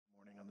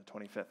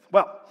25th.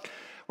 Well,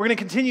 we're going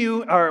to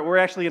continue, we're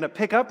actually going to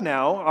pick up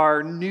now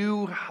our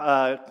new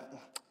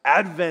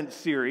Advent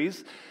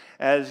series.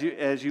 As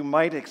you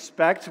might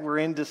expect, we're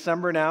in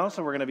December now,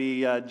 so we're going to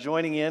be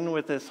joining in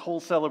with this whole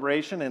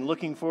celebration and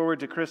looking forward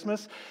to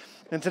Christmas.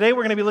 And today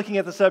we're going to be looking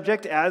at the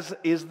subject, as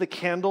is the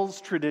candle's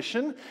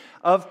tradition,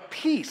 of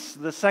peace.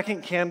 The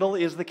second candle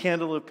is the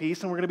candle of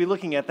peace, and we're going to be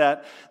looking at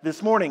that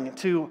this morning.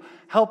 To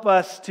help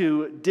us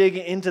to dig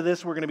into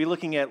this, we're going to be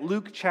looking at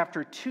Luke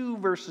chapter 2,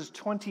 verses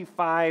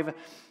 25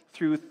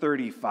 through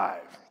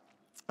 35.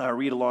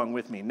 Read along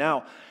with me.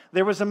 Now,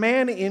 there was a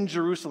man in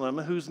Jerusalem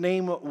whose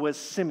name was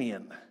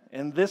Simeon,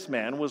 and this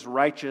man was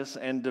righteous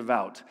and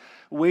devout,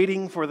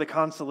 waiting for the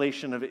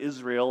consolation of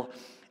Israel,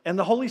 and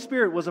the Holy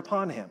Spirit was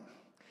upon him.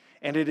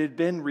 And it had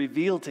been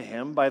revealed to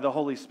him by the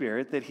Holy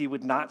Spirit that he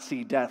would not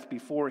see death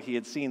before he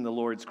had seen the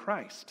Lord's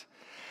Christ.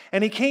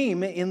 And he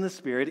came in the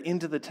Spirit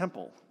into the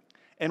temple.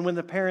 And when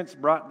the parents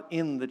brought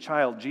in the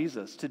child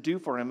Jesus to do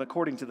for him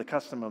according to the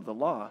custom of the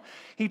law,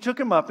 he took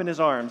him up in his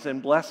arms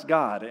and blessed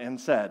God and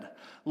said,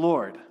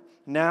 "Lord,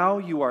 now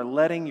you are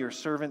letting your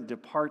servant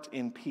depart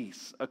in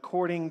peace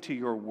according to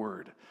your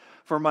word.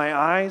 For my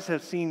eyes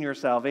have seen your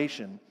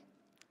salvation,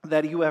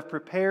 that you have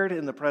prepared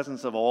in the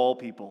presence of all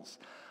peoples,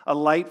 a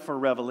light for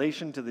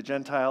revelation to the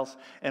Gentiles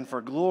and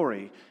for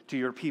glory to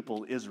your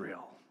people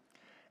Israel."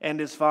 And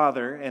his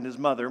father and his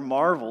mother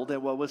marveled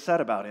at what was said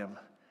about him.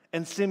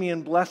 And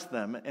Simeon blessed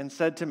them and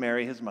said to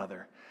Mary his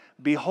mother,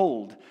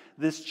 "Behold,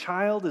 this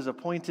child is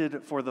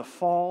appointed for the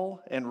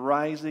fall and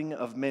rising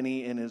of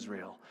many in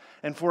Israel,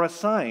 and for a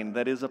sign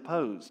that is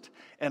opposed,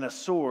 and a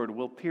sword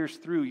will pierce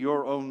through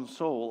your own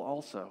soul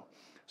also,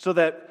 so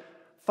that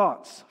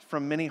thoughts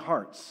from many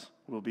hearts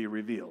will be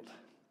revealed."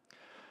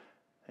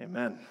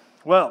 Amen.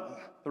 Well,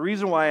 the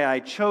reason why I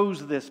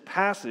chose this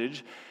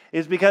passage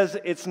is because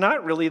it's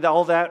not really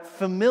all that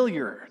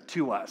familiar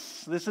to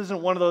us. This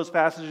isn't one of those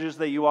passages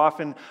that you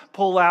often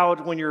pull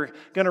out when you're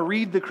going to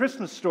read the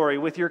Christmas story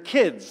with your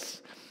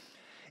kids.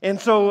 And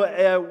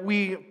so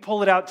we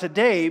pull it out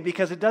today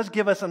because it does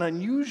give us an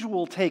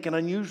unusual take, an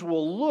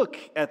unusual look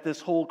at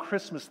this whole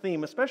Christmas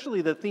theme,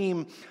 especially the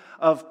theme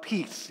of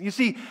peace. You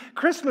see,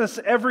 Christmas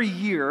every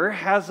year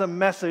has a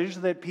message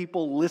that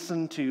people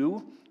listen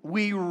to.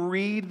 We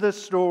read the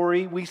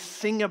story, we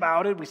sing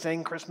about it, we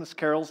sang Christmas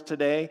carols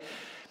today,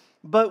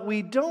 but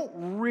we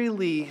don't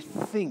really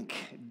think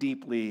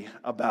deeply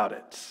about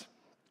it.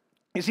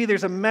 You see,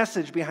 there's a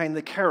message behind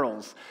the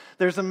carols,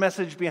 there's a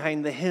message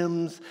behind the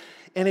hymns,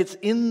 and it's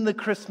in the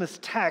Christmas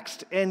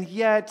text, and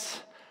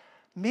yet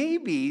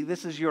maybe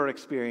this is your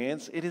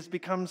experience. It has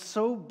become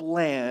so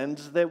bland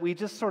that we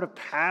just sort of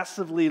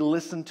passively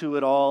listen to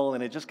it all,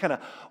 and it just kind of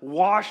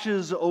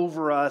washes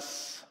over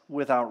us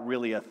without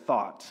really a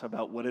thought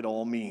about what it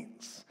all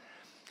means.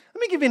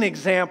 Let me give you an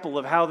example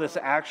of how this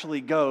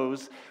actually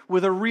goes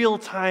with a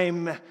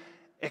real-time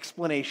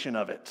explanation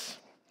of it.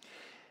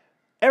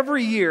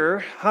 Every year,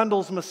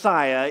 Handel's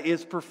Messiah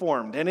is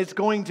performed, and it's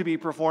going to be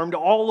performed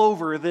all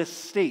over this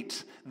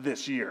state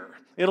this year.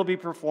 It'll be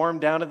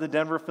performed down at the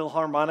Denver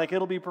Philharmonic.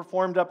 It'll be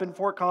performed up in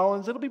Fort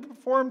Collins. It'll be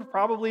performed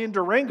probably in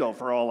Durango,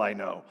 for all I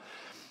know.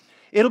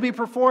 It'll be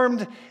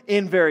performed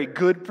in very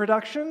good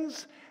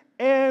productions,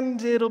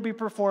 and it'll be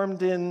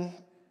performed in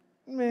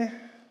meh.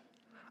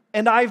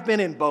 And I've been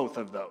in both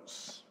of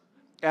those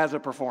as a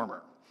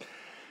performer.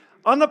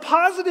 On the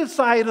positive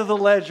side of the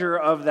ledger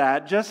of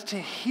that, just to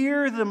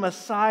hear the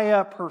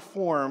Messiah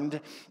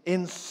performed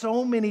in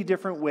so many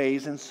different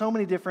ways, in so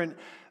many different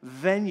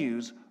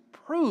venues,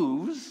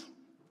 proves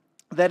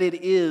that it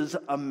is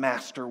a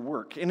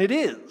masterwork. And it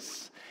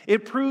is.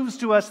 It proves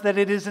to us that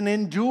it is an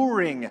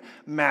enduring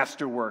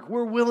masterwork.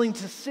 We're willing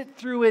to sit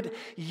through it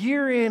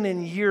year in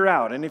and year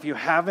out. And if you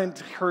haven't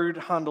heard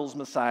Handel's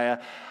Messiah,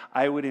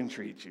 I would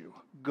entreat you.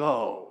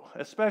 Go,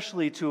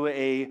 especially to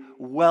a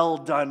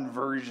well-done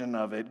version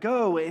of it.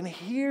 Go and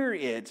hear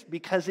it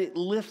because it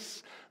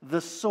lifts the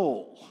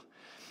soul.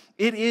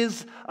 It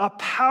is a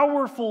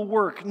powerful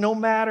work no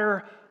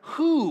matter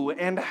who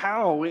and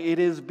how it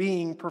is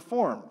being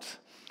performed.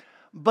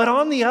 But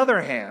on the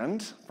other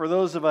hand, for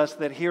those of us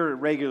that hear it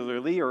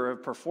regularly or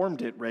have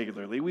performed it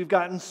regularly, we've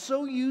gotten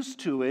so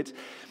used to it,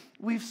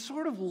 we've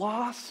sort of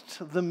lost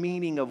the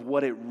meaning of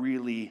what it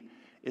really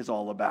is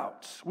all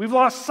about. We've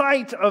lost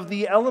sight of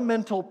the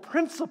elemental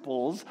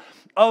principles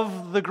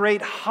of the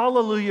great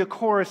Hallelujah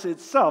chorus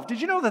itself. Did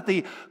you know that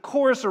the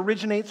chorus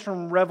originates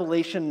from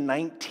Revelation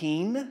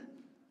 19?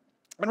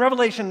 In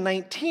Revelation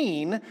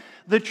 19,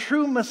 the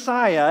true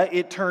Messiah,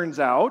 it turns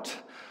out,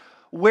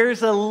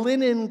 wears a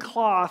linen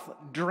cloth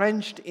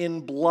drenched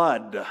in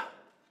blood.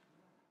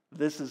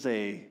 This is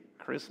a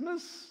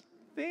Christmas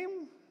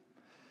theme?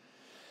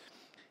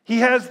 He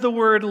has the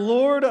word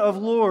Lord of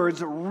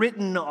Lords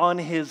written on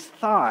his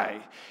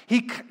thigh.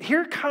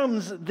 Here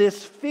comes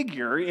this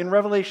figure in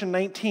Revelation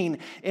 19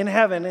 in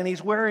heaven, and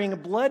he's wearing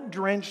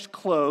blood-drenched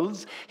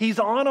clothes. He's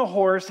on a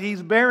horse.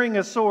 He's bearing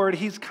a sword.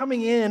 He's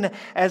coming in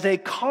as a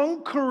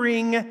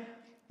conquering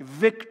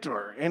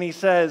victor. And he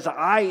says,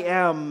 "I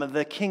am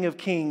the King of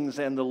Kings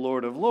and the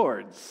Lord of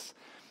Lords."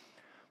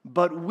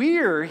 But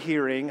we're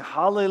hearing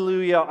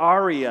hallelujah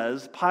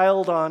arias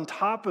piled on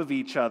top of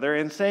each other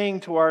and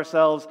saying to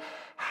ourselves,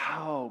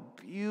 how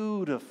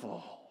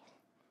beautiful.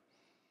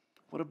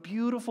 What a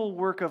beautiful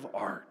work of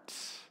art.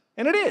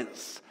 And it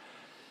is.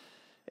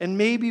 And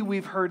maybe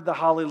we've heard the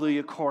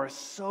hallelujah chorus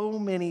so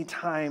many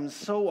times,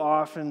 so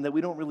often, that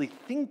we don't really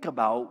think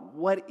about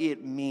what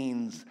it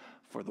means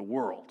for the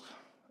world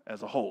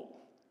as a whole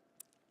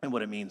and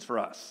what it means for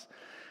us.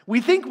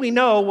 We think we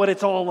know what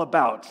it's all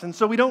about, and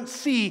so we don't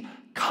see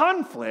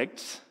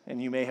conflict,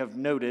 and you may have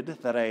noted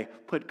that I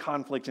put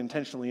conflict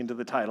intentionally into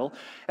the title,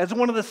 as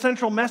one of the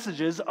central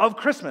messages of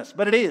Christmas,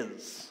 but it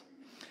is.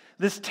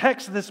 This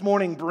text this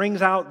morning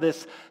brings out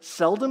this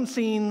seldom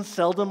seen,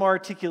 seldom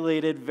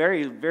articulated,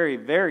 very, very,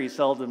 very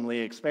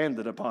seldomly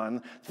expanded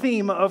upon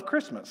theme of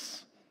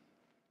Christmas.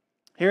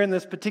 Here in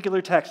this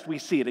particular text, we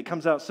see it. It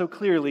comes out so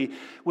clearly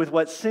with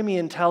what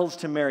Simeon tells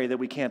to Mary that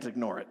we can't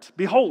ignore it.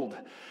 Behold,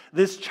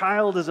 this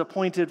child is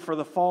appointed for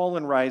the fall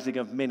and rising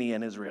of many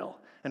in Israel,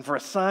 and for a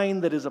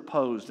sign that is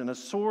opposed, and a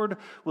sword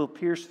will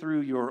pierce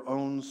through your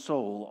own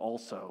soul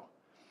also,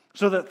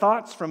 so that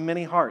thoughts from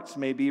many hearts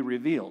may be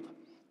revealed.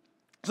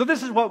 So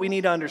this is what we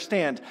need to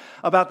understand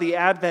about the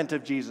advent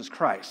of Jesus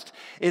Christ.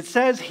 It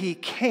says he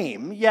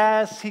came.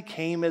 Yes, he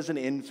came as an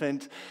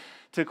infant.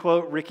 To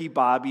quote Ricky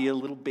Bobby, a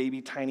little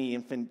baby, tiny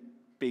infant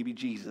baby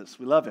Jesus.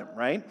 We love him,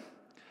 right?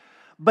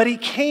 But he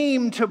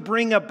came to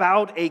bring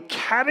about a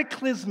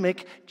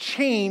cataclysmic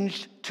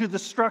change to the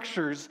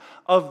structures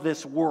of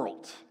this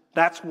world.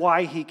 That's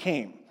why he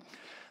came.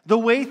 The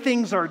way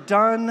things are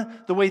done,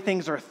 the way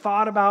things are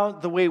thought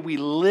about, the way we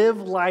live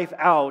life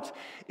out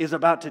is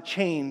about to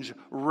change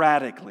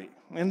radically.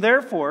 And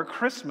therefore,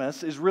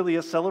 Christmas is really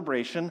a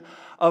celebration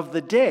of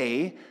the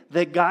day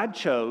that God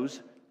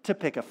chose to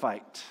pick a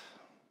fight.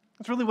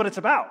 That's really what it's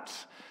about.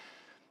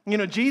 You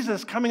know,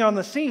 Jesus coming on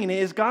the scene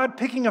is God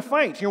picking a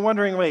fight. You're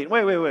wondering, wait.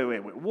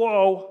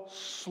 Whoa,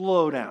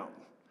 slow down.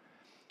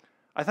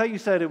 I thought you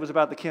said it was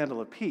about the candle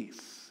of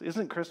peace.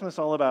 Isn't Christmas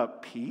all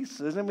about peace?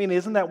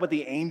 Isn't that what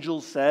the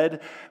angels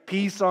said?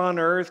 Peace on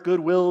earth,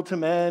 goodwill to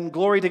men,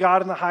 glory to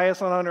God in the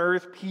highest on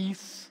earth,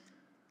 peace.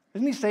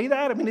 Didn't he say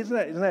that?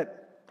 Isn't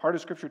that part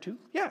of Scripture too?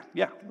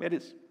 Yeah, it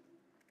is.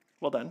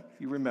 Well done.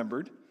 You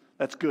remembered.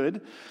 That's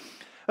good.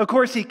 Of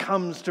course, he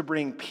comes to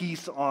bring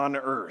peace on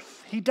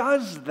earth. He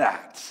does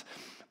that.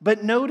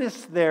 But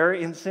notice there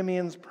in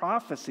Simeon's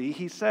prophecy,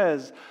 he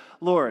says,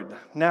 Lord,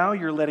 now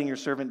you're letting your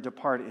servant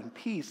depart in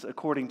peace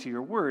according to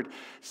your word.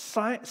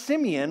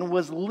 Simeon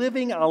was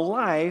living a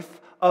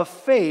life of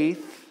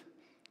faith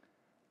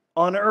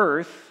on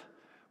earth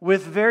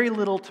with very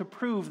little to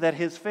prove that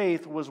his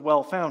faith was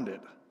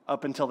well-founded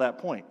up until that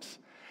point.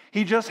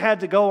 He just had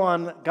to go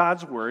on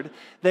God's word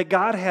that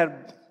God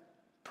had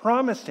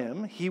promised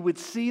him he would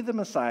see the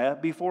Messiah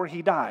before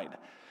he died.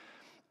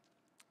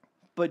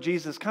 But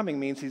Jesus coming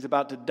means he's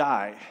about to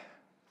die.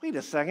 Wait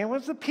a second,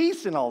 what's the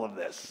peace in all of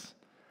this?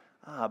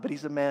 But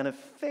he's a man of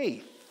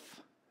faith.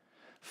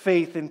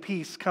 Faith and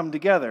peace come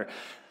together.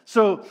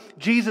 So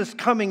Jesus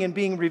coming and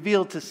being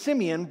revealed to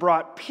Simeon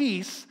brought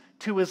peace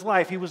to his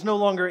life. He was no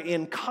longer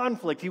in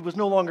conflict. He was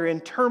no longer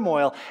in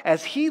turmoil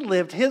as he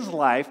lived his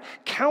life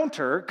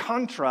contra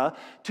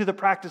to the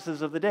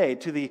practices of the day,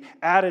 to the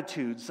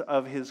attitudes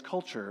of his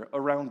culture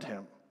around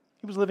him.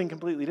 He was living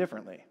completely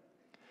differently.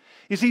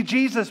 You see,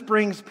 Jesus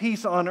brings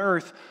peace on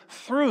earth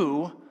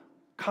through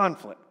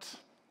conflict.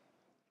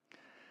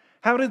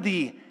 How did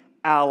the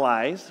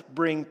Allies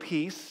bring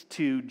peace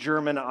to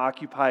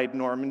German-occupied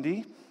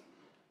Normandy?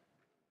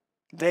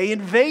 They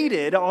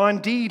invaded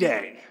on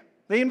D-Day.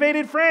 They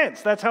invaded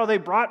France. That's how they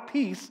brought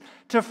peace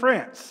to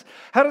France.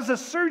 How does a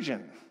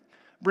surgeon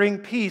bring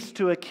peace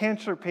to a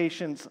cancer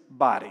patient's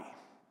body?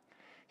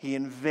 He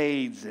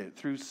invades it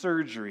through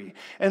surgery,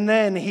 and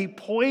then he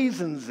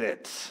poisons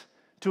it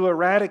to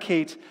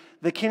eradicate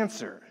the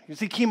cancer. You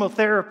see,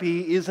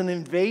 chemotherapy is an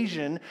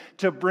invasion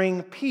to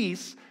bring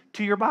peace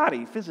to your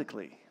body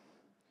physically.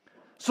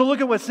 So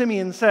look at what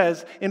Simeon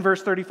says in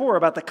verse 34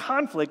 about the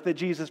conflict that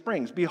Jesus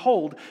brings.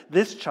 Behold,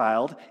 this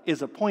child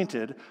is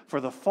appointed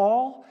for the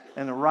fall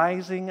and the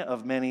rising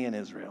of many in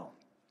Israel,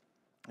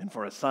 and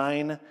for a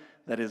sign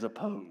that is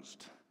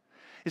opposed.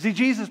 You see,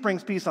 Jesus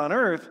brings peace on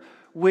earth,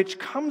 which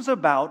comes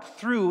about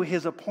through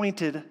his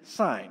appointed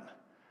sign,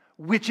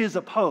 which is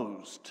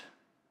opposed.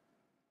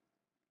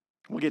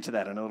 We'll get to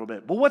that in a little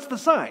bit. But what's the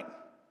sign?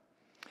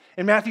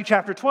 In Matthew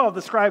chapter 12,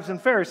 the scribes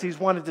and Pharisees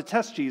wanted to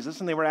test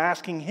Jesus, and they were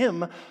asking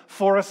him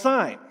for a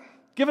sign.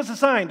 Give us a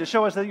sign to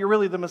show us that you're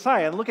really the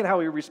Messiah. And look at how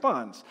he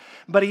responds.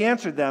 But he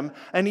answered them,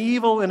 an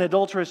evil and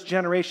adulterous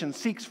generation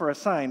seeks for a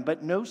sign,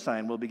 but no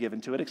sign will be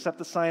given to it except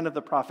the sign of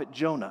the prophet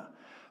Jonah.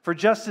 For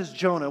just as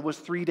Jonah was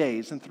 3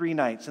 days and 3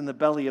 nights in the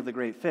belly of the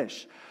great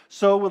fish,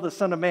 so will the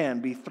Son of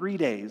Man be 3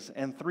 days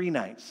and 3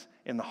 nights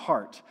in the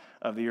heart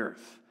of the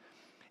earth.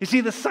 You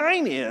see, the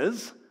sign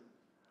is,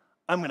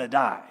 I'm going to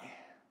die.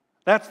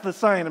 That's the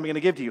sign I'm going to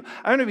give to you.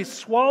 I'm going to be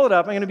swallowed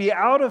up. I'm going to be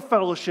out of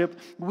fellowship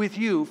with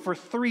you for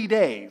 3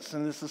 days.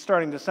 And this is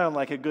starting to sound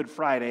like a Good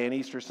Friday and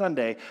Easter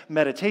Sunday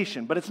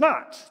meditation, but it's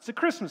not. It's a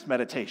Christmas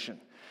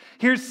meditation.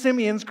 Here's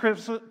Simeon's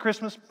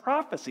Christmas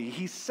prophecy.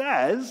 He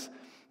says,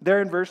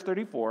 there in verse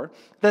 34,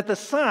 that the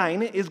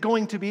sign is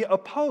going to be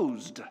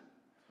opposed.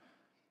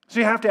 So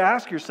you have to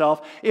ask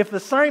yourself, if the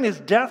sign is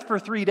death for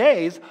 3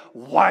 days,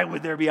 why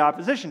would there be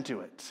opposition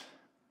to it?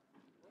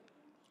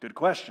 Good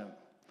question.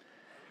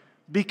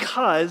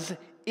 Because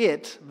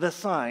it, the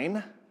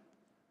sign,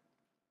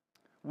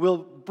 will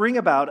bring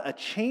about a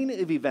chain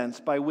of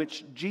events by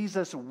which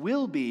Jesus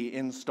will be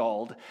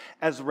installed,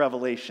 as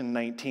Revelation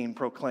 19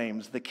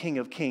 proclaims, the King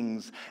of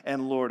Kings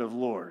and Lord of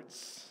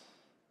Lords.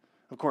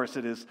 Of course,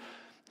 it is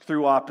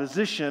through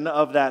opposition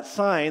of that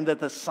sign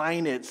that the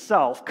sign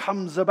itself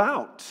comes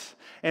about.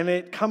 And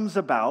it comes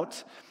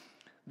about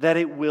that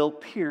it will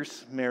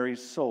pierce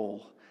Mary's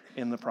soul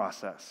in the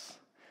process.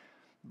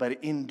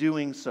 But in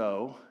doing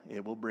so,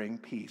 it will bring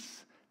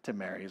peace to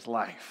Mary's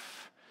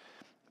life.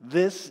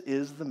 This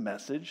is the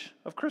message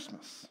of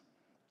Christmas.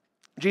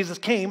 Jesus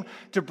came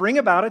to bring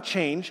about a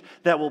change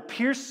that will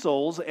pierce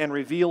souls and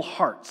reveal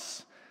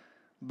hearts.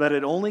 But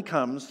it only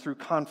comes through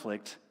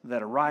conflict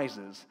that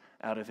arises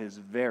out of his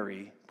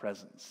very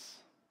presence.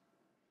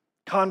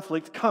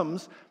 Conflict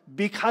comes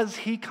because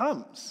he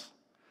comes.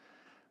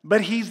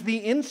 But he's the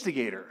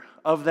instigator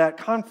of that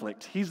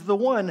conflict. He's the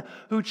one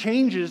who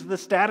changes the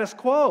status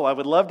quo. I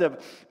would love to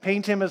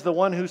paint him as the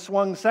one who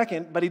swung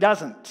second, but he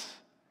doesn't.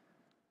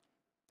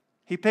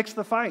 He picks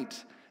the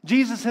fight.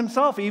 Jesus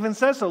himself even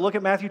says so. Look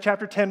at Matthew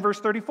chapter 10,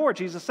 verse 34.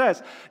 Jesus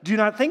says, "Do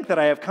not think that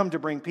I have come to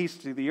bring peace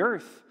to the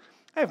earth.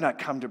 I have not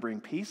come to bring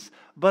peace,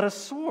 but a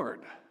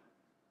sword."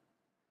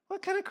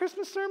 What kind of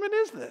Christmas sermon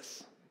is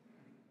this?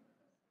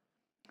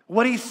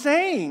 What he's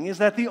saying is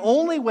that the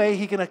only way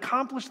he can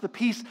accomplish the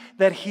peace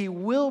that he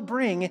will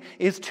bring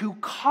is to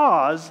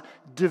cause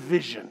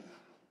division.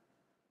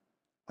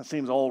 That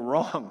seems all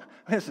wrong.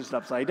 This is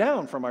upside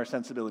down from our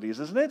sensibilities,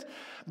 isn't it?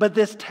 But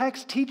this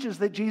text teaches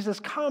that Jesus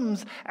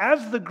comes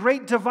as the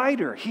great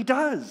divider. He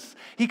does.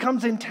 He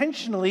comes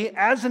intentionally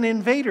as an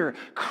invader,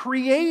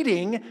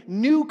 creating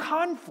new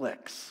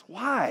conflicts.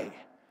 Why?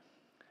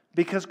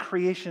 Because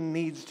creation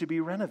needs to be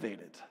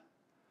renovated.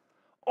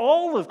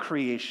 All of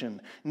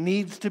creation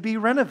needs to be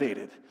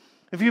renovated.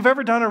 If you've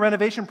ever done a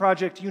renovation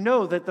project, you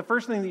know that the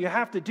first thing that you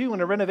have to do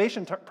in a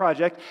renovation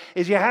project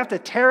is you have to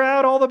tear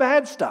out all the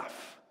bad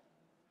stuff.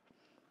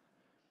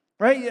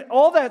 Right?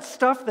 All that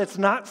stuff that's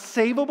not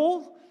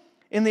savable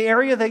in the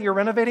area that you're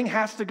renovating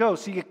has to go.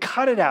 So you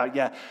cut it out,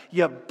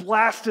 you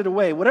blast it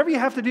away. Whatever you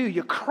have to do,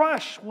 you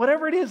crush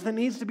whatever it is that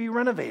needs to be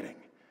renovating.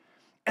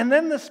 And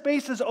then the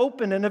space is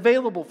open and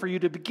available for you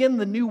to begin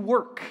the new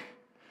work.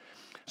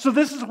 So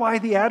this is why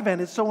the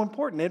Advent is so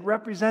important. It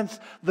represents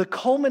the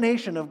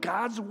culmination of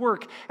God's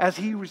work as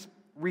He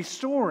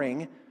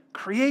restoring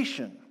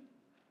creation.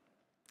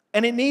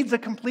 And it needs a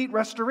complete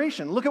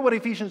restoration. Look at what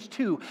Ephesians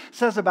 2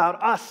 says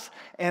about us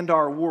and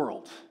our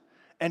world.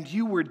 "And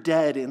you were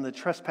dead in the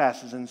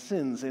trespasses and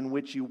sins in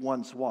which you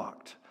once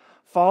walked,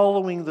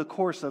 following the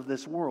course of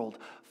this world,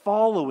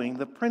 following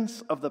the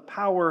prince of the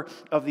power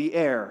of the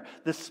air,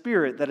 the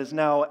spirit that is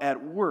now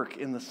at work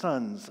in the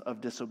sons of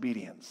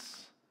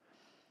disobedience."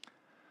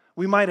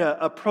 We might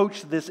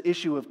approach this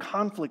issue of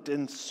conflict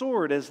and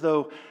sword as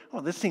though, oh,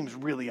 this seems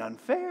really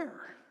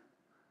unfair.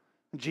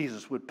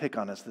 Jesus would pick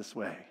on us this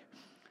way.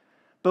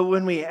 But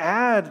when we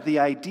add the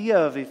idea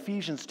of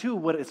Ephesians 2,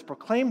 what is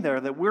proclaimed there,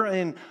 that we're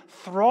in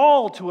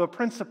thrall to a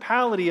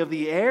principality of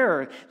the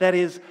air that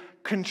is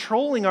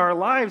controlling our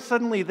lives,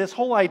 suddenly this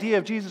whole idea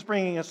of Jesus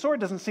bringing a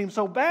sword doesn't seem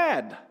so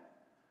bad.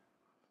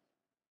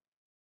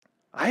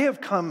 I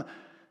have come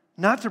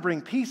not to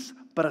bring peace,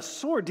 but a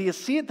sword. Do you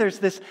see it? There's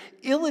this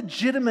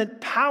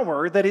illegitimate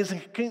power that is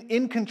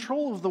in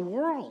control of the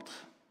world.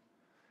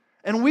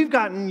 And we've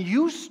gotten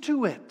used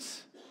to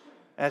it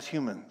as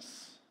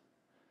humans.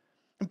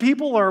 And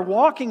people are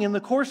walking in the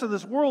course of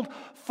this world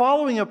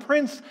following a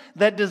prince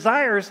that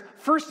desires,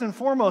 first and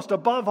foremost,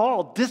 above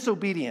all,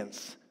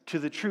 disobedience to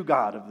the true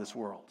God of this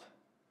world,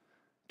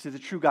 to the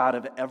true God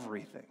of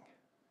everything.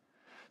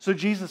 So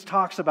Jesus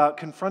talks about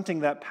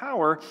confronting that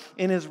power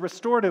in his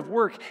restorative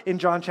work in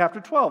John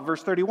chapter 12,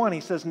 verse 31. He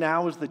says,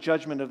 "Now is the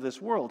judgment of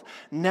this world.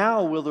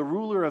 Now will the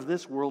ruler of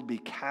this world be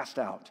cast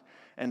out.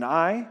 And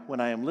I, when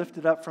I am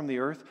lifted up from the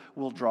earth,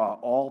 will draw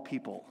all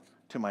people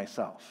to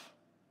myself."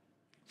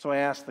 So I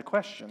ask the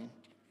question,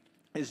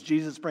 is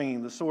Jesus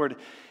bringing the sword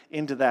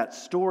into that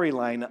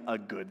storyline a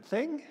good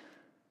thing?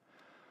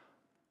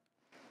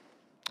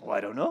 Well,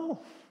 I don't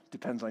know.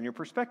 Depends on your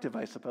perspective,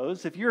 I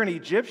suppose. If you're an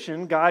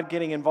Egyptian, God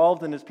getting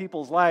involved in his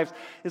people's lives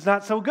is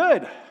not so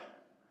good.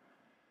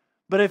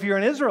 But if you're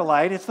an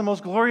Israelite, it's the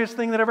most glorious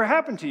thing that ever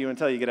happened to you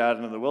until you get out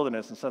into the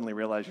wilderness and suddenly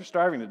realize you're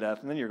starving to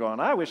death. And then you're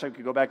going, I wish I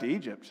could go back to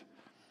Egypt.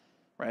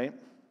 Right?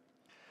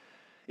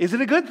 Is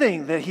it a good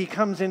thing that he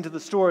comes into the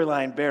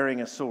storyline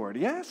bearing a sword?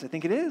 Yes, I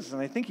think it is.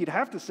 And I think you'd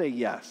have to say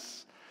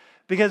yes.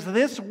 Because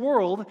this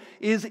world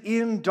is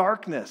in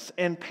darkness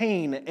and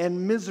pain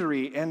and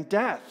misery and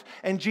death.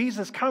 And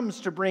Jesus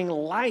comes to bring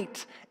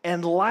light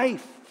and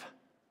life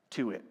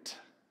to it.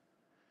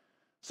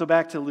 So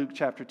back to Luke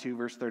chapter 2,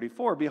 verse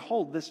 34.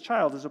 Behold, this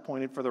child is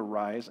appointed for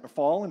the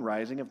fall and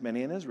rising of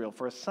many in Israel,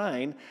 for a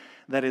sign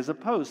that is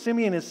opposed.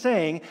 Simeon is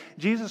saying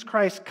Jesus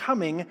Christ's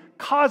coming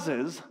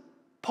causes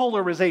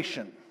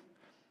polarization,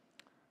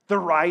 the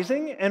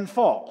rising and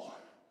fall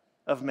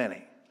of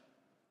many.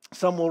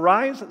 Some will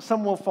rise,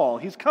 some will fall.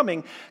 His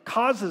coming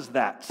causes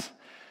that.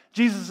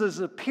 Jesus'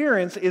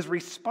 appearance is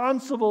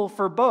responsible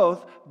for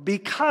both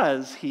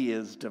because he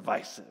is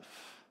divisive.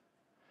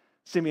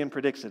 Simeon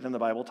predicts it, and the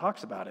Bible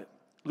talks about it.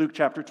 Luke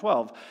chapter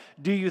 12.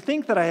 Do you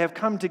think that I have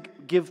come to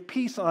give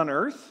peace on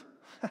earth?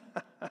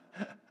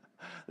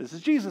 This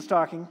is Jesus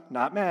talking,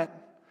 not Matt.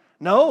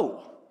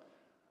 No,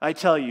 I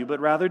tell you,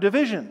 but rather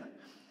division.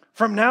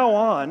 From now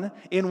on,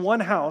 in one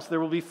house there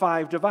will be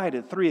 5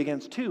 divided, 3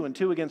 against 2 and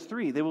 2 against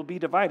 3. They will be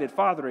divided,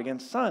 father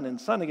against son and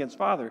son against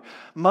father,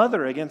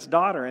 mother against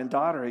daughter and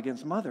daughter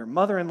against mother,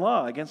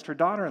 mother-in-law against her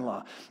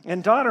daughter-in-law,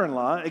 and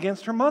daughter-in-law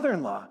against her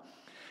mother-in-law.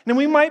 And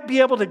we might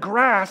be able to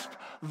grasp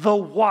the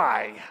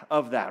why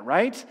of that,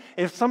 right?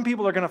 If some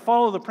people are going to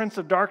follow the prince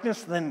of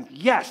darkness, then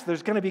yes,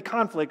 there's going to be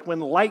conflict when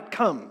light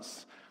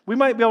comes. We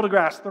might be able to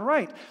grasp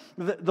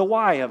the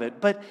why of it.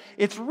 But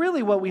it's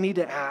really what we need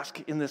to ask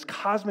in this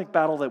cosmic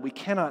battle that we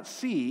cannot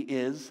see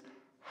is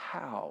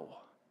how?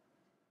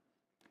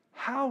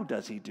 How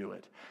does he do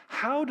it?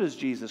 How does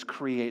Jesus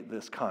create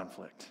this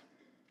conflict?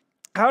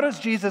 How does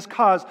Jesus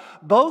cause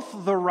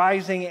both the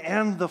rising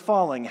and the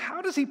falling?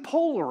 How does he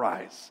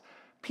polarize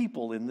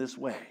people in this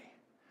way?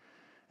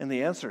 And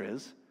the answer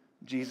is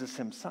Jesus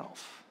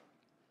himself.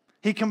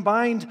 He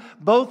combined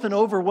both an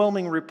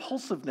overwhelming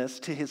repulsiveness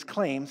to his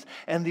claims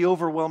and the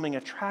overwhelming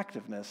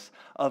attractiveness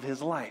of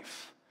his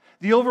life.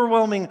 The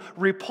overwhelming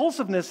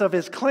repulsiveness of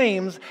his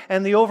claims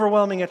and the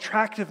overwhelming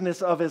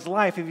attractiveness of his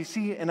life. If you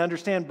see and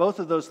understand both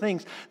of those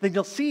things, then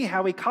you'll see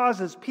how he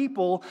causes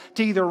people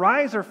to either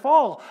rise or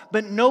fall,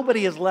 but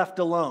nobody is left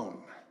alone.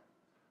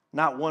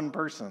 Not one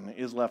person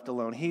is left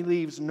alone. He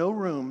leaves no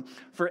room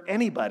for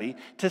anybody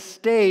to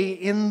stay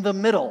in the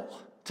middle,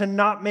 to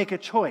not make a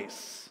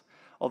choice,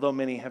 although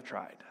many have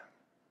tried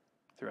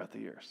throughout the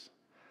years.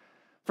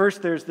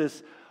 First, there's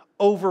this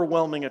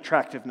overwhelming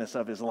attractiveness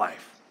of his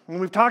life. And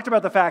we've talked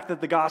about the fact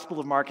that the Gospel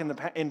of Mark,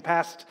 in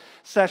past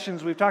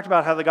sessions, we've talked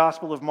about how the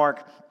Gospel of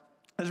Mark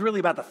is really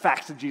about the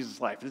facts of Jesus'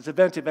 life. It's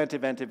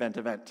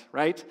event,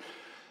 right?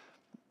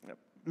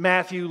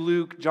 Matthew,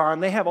 Luke, John,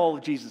 they have all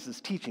of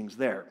Jesus' teachings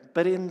there.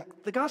 But in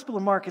the Gospel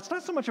of Mark, it's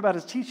not so much about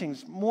his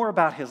teachings, more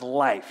about his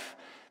life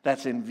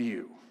that's in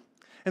view.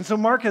 And so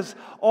Mark is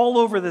all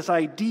over this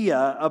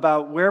idea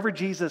about wherever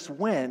Jesus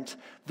went,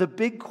 the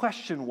big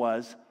question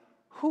was,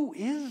 who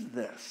is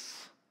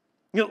this?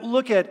 You know,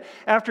 look at,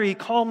 after he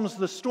calms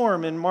the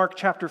storm in Mark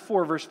chapter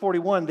 4, verse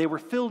 41, they were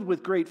filled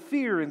with great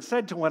fear and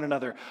said to one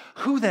another,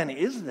 who then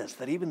is this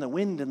that even the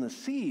wind and the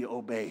sea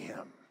obey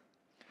him?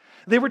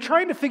 They were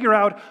trying to figure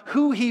out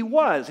who he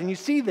was, and you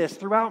see this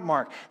throughout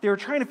Mark. They were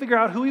trying to figure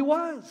out who he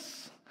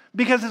was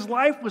because his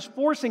life was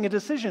forcing a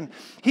decision.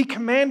 He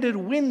commanded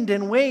wind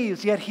and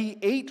waves, yet he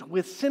ate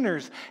with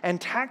sinners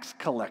and tax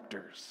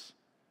collectors.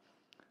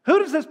 Who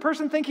does this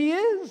person think he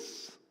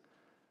is?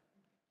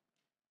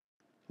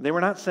 They were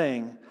not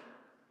saying,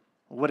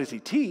 what does he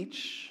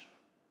teach?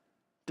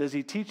 Does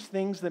he teach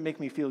things that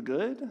make me feel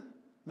good?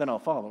 Then I'll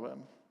follow him.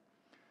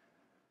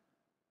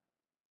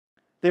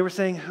 They were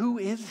saying, who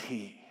is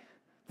he?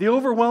 The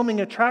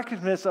overwhelming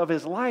attractiveness of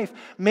his life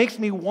makes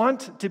me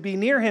want to be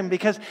near him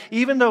because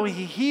even though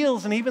he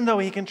heals and even though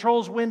he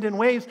controls wind and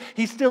waves,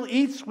 he still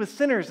eats with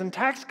sinners and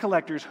tax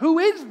collectors. Who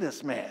is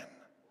this man?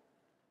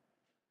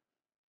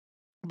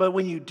 But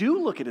when you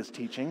do look at his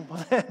teaching,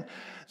 well,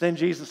 then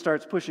Jesus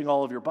starts pushing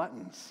all of your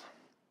buttons.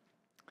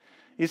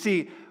 You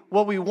see,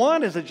 what we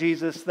want is a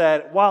Jesus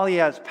that while he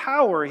has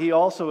power, he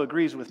also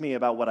agrees with me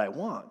about what I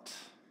want.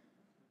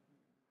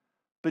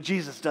 But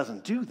Jesus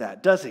doesn't do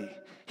that, does he?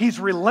 He's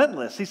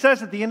relentless. He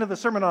says at the end of the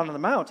Sermon on the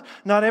Mount,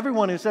 not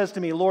everyone who says to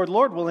me, Lord,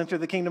 Lord, will enter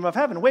the kingdom of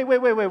heaven.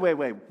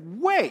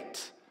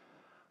 Wait.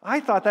 I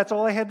thought that's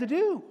all I had to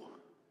do.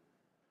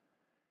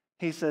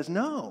 He says,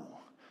 no,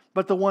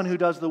 but the one who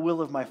does the will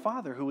of my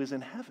Father who is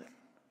in heaven.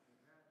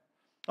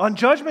 On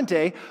Judgment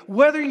Day,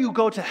 whether you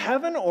go to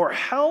heaven or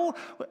hell,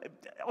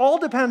 all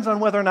depends on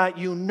whether or not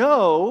you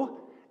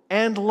know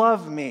and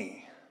love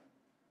me.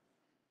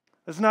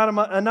 It's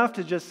not enough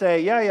to just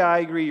say, yeah, I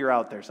agree, you're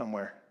out there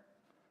somewhere.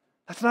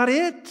 That's not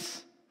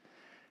it.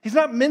 He's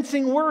not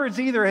mincing words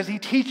either as he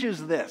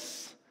teaches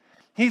this.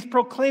 He's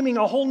proclaiming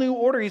a whole new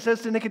order. He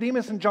says to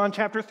Nicodemus in John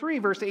chapter 3,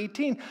 verse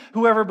 18,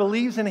 whoever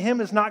believes in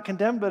him is not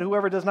condemned, but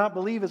whoever does not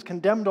believe is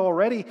condemned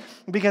already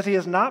because he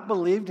has not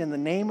believed in the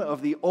name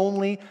of the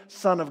only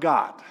Son of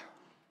God.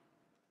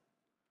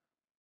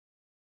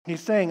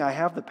 He's saying, I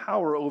have the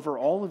power over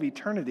all of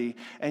eternity,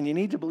 and you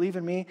need to believe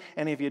in me,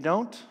 and if you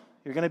don't,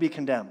 you're going to be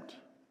condemned.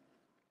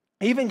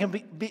 He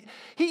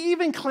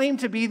even claimed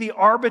to be the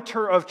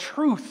arbiter of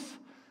truth.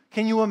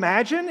 Can you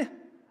imagine?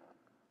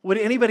 Would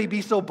anybody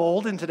be so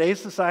bold in today's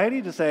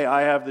society to say,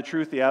 I have the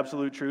truth, the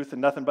absolute truth,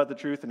 and nothing but the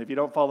truth, and if you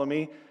don't follow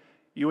me,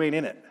 you ain't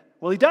in it?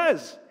 Well, he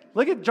does.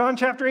 Look at John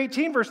chapter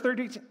 18, verse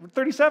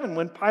 37.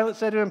 When Pilate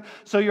said to him,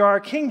 "So you are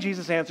a king,"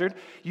 Jesus answered,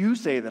 "You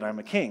say that I'm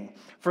a king.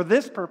 For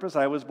this purpose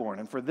I was born,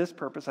 and for this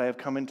purpose I have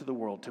come into the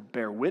world, to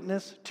bear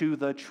witness to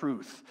the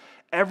truth.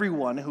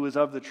 Everyone who is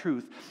of the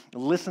truth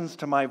listens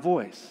to my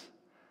voice."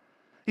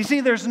 You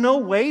see, there's no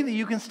way that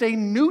you can stay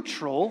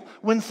neutral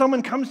when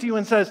someone comes to you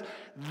and says,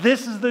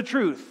 "This is the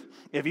truth.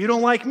 If you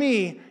don't like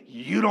me,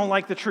 you don't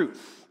like the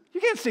truth."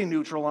 You can't stay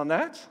neutral on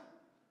that.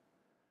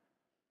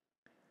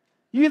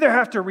 You either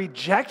have to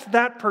reject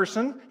that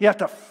person, you have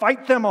to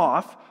fight them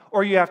off,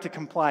 or you have to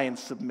comply and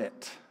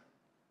submit.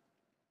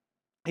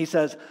 He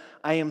says,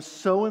 "I am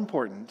so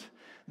important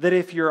that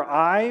if your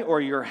eye or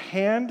your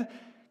hand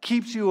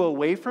keeps you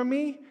away from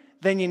me,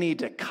 then you need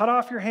to cut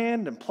off your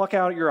hand and pluck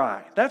out your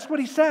eye." That's what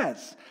he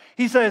says.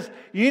 He says,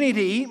 "You need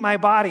to eat my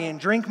body and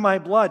drink my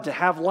blood to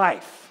have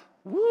life."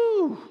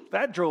 Woo!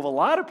 That drove a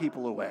lot of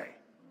people away.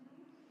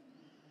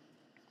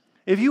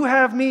 If you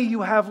have me,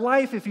 you have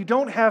life. If you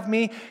don't have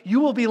me,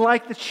 you will be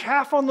like the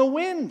chaff on the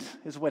wind,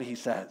 is what he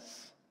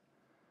says.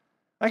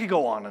 I could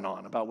go on and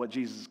on about what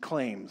Jesus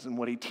claims and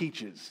what he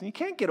teaches. You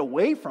can't get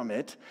away from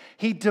it.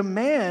 He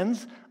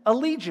demands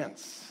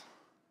allegiance.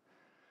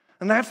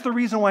 And that's the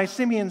reason why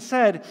Simeon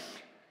said,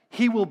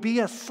 he will be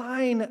a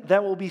sign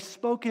that will be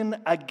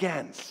spoken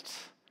against.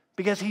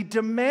 Because he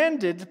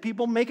demanded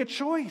people make a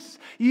choice.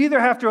 You either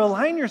have to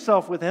align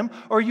yourself with him,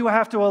 or you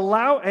have to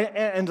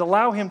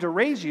allow him to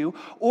raise you,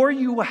 or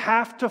you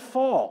have to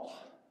fall.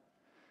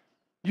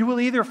 You will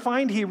either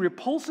find he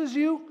repulses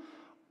you,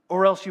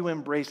 or else you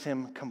embrace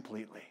him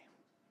completely.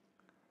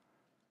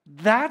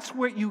 That's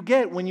what you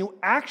get when you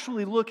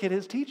actually look at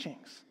his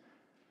teachings.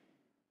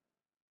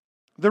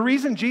 The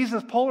reason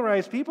Jesus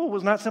polarized people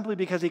was not simply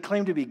because he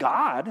claimed to be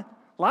God.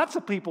 Lots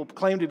of people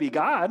claim to be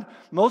God.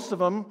 Most of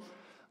them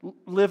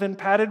live in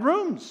padded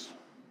rooms.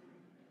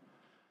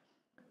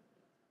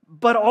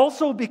 But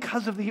also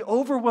because of the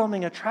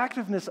overwhelming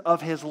attractiveness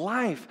of his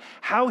life.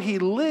 How he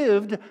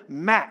lived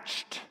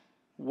matched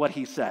what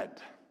he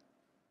said.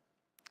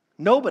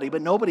 Nobody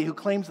who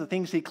claims the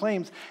things he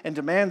claims and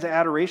demands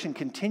adoration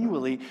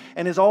continually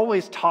and is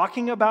always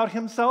talking about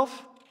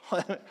himself,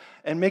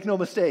 and make no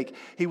mistake,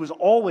 he was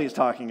always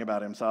talking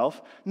about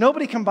himself.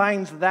 Nobody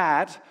combines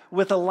that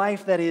with a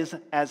life that is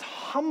as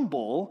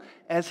humble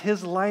as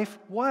his life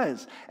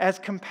was, as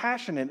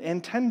compassionate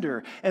and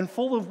tender and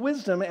full of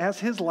wisdom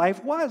as his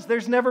life was.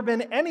 There's never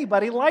been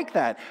anybody like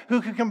that who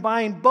could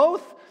combine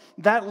both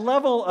that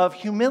level of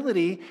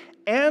humility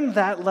and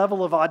that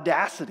level of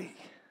audacity.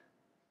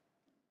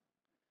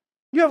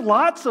 You have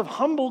lots of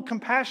humble,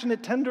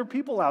 compassionate, tender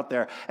people out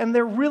there, and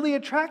they're really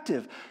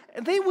attractive.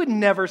 They would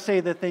never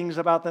say the things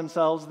about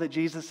themselves that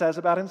Jesus says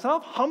about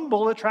himself.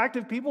 Humble,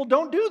 attractive people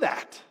don't do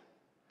that.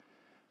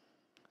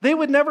 They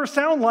would never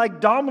sound like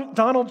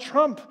Donald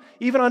Trump.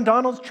 Even on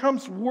Donald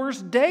Trump's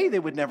worst day, they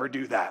would never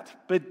do that.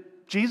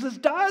 But Jesus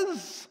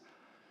does.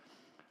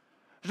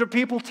 So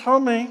people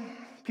tell me,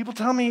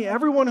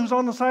 everyone who's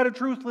on the side of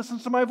truth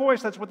listens to my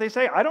voice. That's what they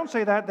say. I don't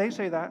say that, they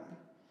say that.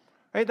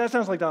 Right? That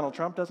sounds like Donald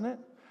Trump, doesn't it?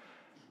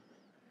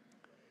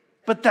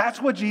 But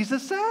that's what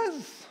Jesus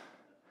says.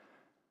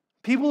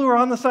 People who are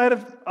on the side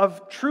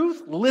of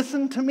truth,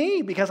 listen to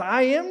me because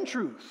I am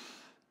truth.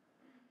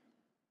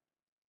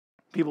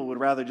 People would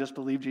rather just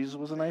believe Jesus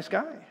was a nice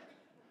guy.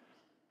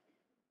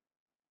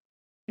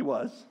 He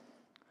was,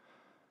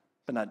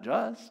 but not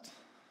just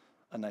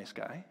a nice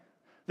guy.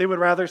 They would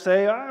rather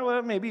say,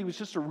 well, maybe he was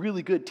just a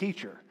really good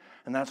teacher,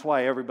 and that's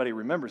why everybody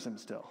remembers him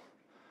still.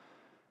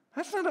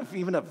 That's not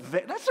even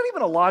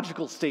a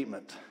logical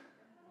statement.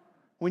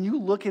 When you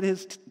look at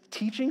his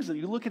teachings and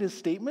you look at his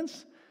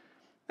statements,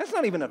 that's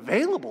not even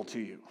available to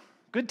you.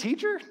 Good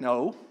teacher?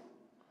 No.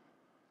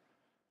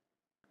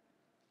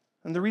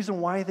 And the reason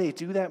why they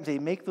do that, they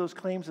make those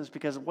claims, is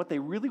because what they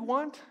really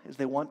want is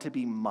they want to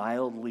be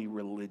mildly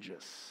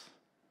religious.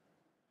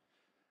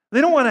 They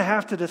don't want to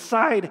have to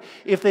decide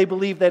if they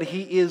believe that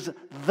he is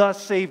the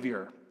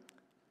Savior.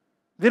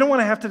 They don't want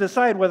to have to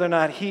decide whether or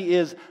not he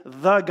is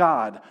the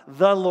God,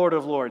 the Lord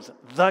of Lords,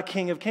 the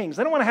King of Kings.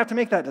 They don't want to have to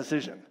make that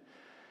decision.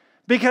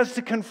 Because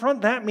to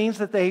confront that means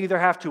that they either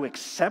have to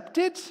accept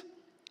it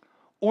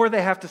or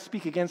they have to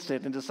speak against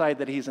it and decide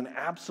that he's an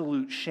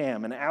absolute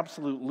sham, an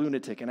absolute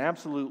lunatic, an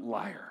absolute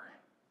liar.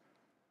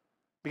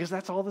 Because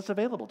that's all that's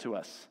available to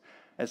us,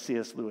 as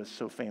C.S. Lewis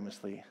so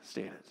famously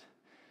stated.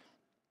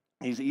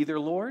 He's either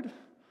Lord,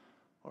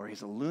 or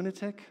he's a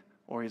lunatic,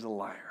 or he's a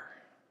liar.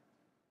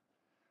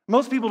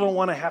 Most people don't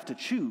want to have to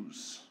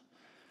choose.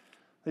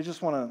 They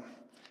just want to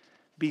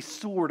be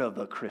sort of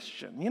a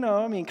Christian.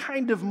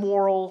 Kind of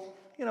moral,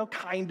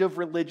 kind of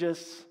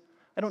religious.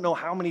 I don't know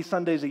how many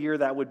Sundays a year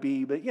that would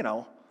be, but,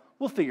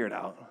 we'll figure it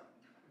out.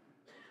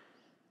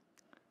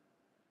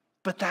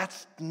 But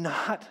that's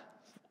not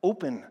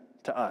open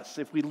to us.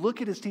 If we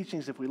look at his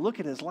teachings, if we look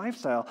at his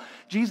lifestyle,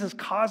 Jesus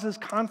causes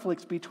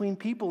conflicts between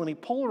people, and he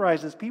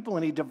polarizes people,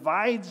 and he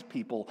divides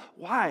people.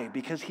 Why?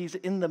 Because he's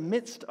in the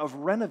midst of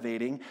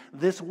renovating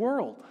this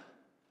world.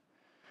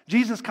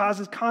 Jesus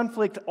causes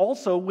conflict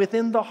also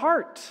within the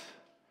heart.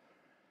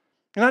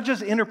 Not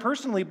just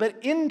interpersonally,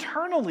 but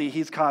internally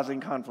he's causing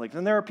conflict.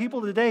 And there are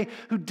people today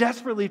who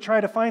desperately try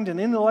to find an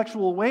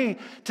intellectual way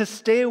to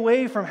stay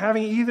away from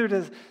having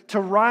either to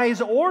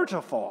rise or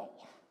to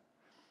fall.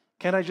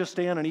 Can't I just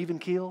stay on an even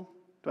keel?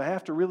 Do I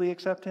have to really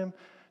accept him?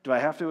 Do I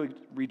have to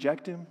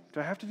reject him? Do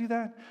I have to do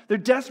that? They're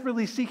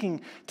desperately seeking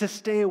to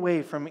stay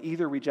away from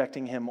either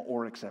rejecting him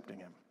or accepting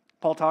him.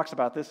 Paul talks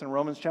about this in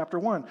Romans chapter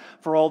 1.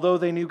 For although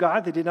they knew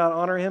God, they did not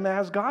honor him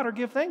as God or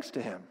give thanks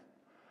to him.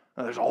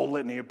 Now, there's a whole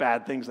litany of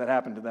bad things that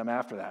happened to them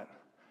after that.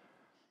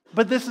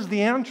 But this is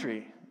the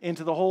entry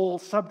into the whole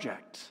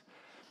subject.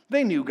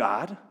 They knew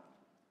God.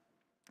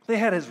 They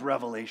had his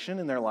revelation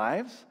in their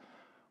lives.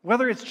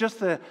 Whether it's just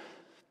the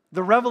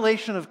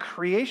revelation of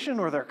creation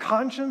or their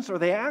conscience, or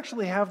they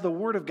actually have the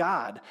Word of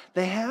God,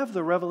 they have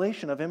the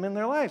revelation of him in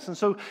their lives. And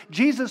so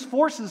Jesus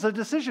forces a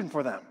decision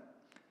for them.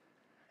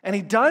 And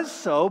he does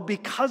so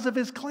because of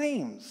his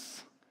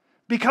claims.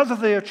 Because of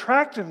the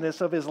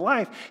attractiveness of his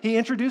life, he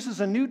introduces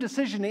a new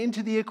decision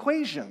into the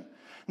equation.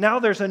 Now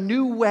there's a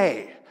new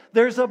way.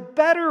 There's a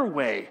better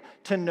way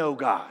to know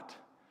God.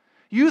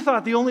 You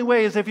thought the only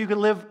way is if you could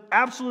live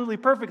absolutely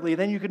perfectly,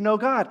 then you could know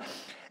God.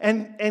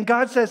 And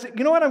God says,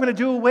 you know what, I'm going to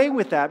do away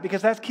with that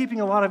because that's keeping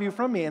a lot of you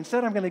from me.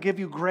 Instead, I'm going to give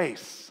you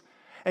grace.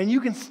 And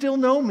you can still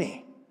know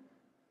me.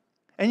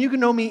 And you can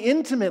know me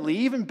intimately,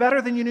 even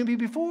better than you knew me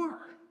before.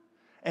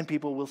 And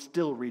people will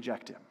still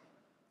reject him.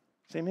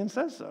 Simeon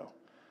says so.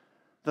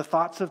 The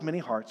thoughts of many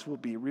hearts will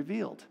be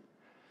revealed.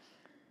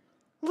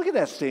 Look at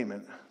that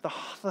statement.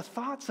 The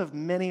thoughts of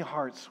many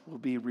hearts will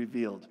be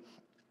revealed.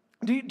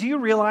 Do you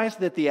realize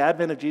that the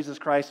advent of Jesus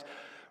Christ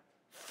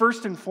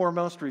first and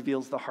foremost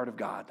reveals the heart of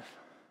God?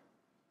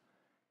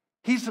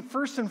 He's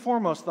first and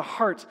foremost the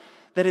heart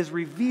that is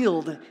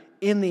revealed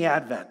in the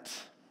advent.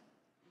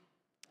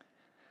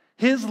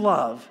 His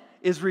love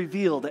is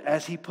revealed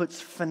as he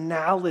puts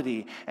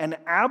finality and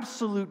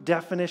absolute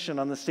definition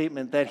on the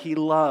statement that he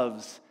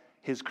loves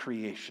his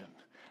creation,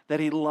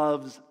 that he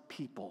loves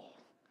people.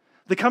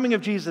 The coming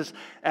of Jesus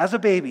as a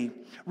baby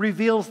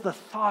reveals the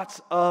thoughts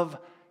of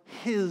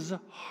his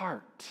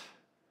heart.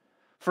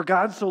 For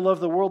God so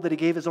loved the world that he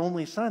gave his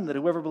only Son, that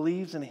whoever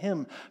believes in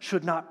him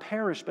should not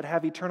perish but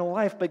have eternal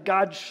life. But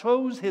God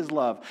shows his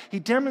love. He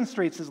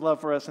demonstrates his love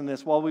for us in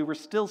this. While we were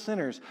still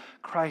sinners,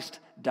 Christ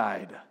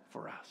died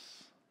for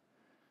us.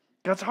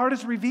 God's heart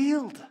is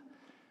revealed.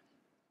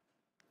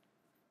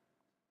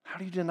 How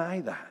do you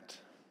deny that?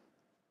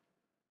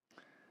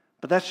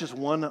 But that's just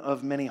one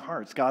of many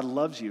hearts. God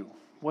loves you.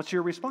 What's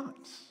your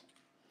response?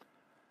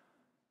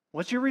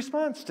 What's your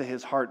response to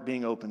his heart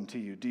being open to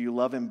you? Do you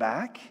love him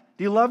back?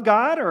 Do you love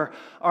God, or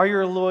are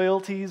your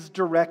loyalties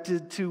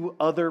directed to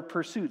other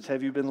pursuits?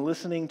 Have you been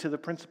listening to the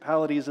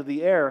principalities of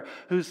the air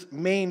whose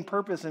main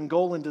purpose and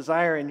goal and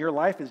desire in your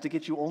life is to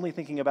get you only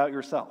thinking about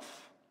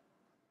yourself?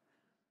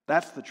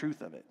 That's the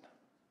truth of it.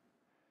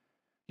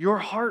 Your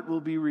heart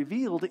will be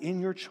revealed in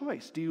your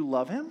choice. Do you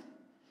love him,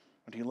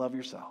 or do you love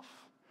yourself?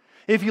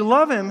 If you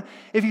love him,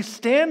 if you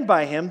stand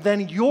by him,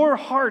 then your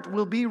heart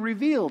will be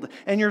revealed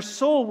and your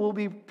soul will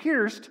be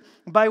pierced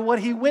by what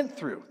he went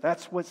through.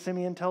 That's what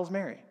Simeon tells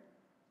Mary.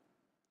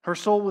 Her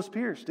soul was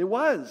pierced. It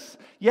was.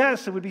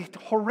 Yes, it would be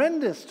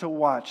horrendous to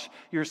watch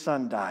your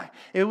son die.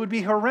 It would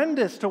be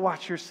horrendous to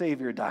watch your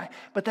Savior die.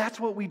 But that's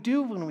what we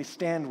do when we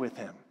stand with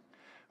him.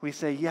 We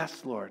say,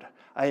 yes, Lord,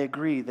 I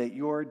agree that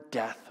your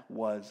death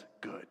was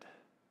good.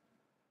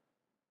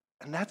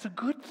 And that's a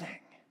good thing.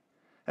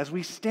 As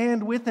we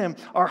stand with him,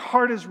 our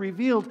heart is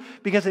revealed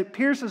because it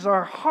pierces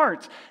our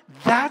hearts.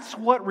 That's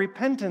what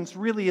repentance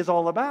really is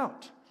all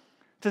about.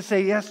 To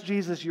say, yes,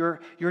 Jesus, your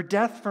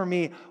death for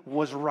me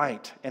was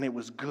right and it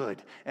was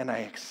good, and I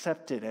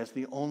accept it as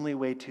the only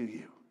way to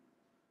you.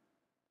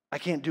 I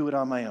can't do it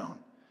on my own.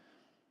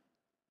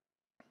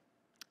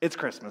 It's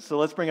Christmas, so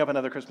let's bring up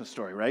another Christmas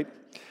story, right?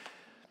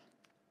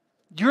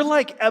 You're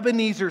like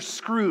Ebenezer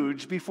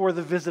Scrooge before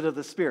the visit of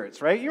the spirits,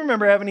 right? You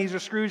remember Ebenezer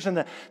Scrooge,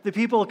 and the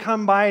people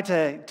come by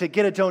to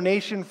get a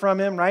donation from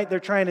him, right? They're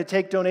trying to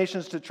take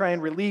donations to try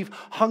and relieve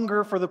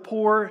hunger for the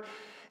poor.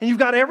 And you've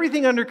got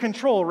everything under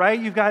control, right?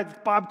 You've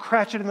got Bob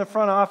Cratchit in the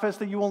front office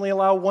that you only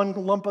allow one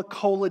lump of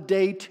coal a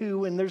day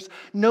to, and there's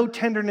no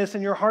tenderness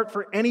in your heart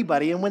for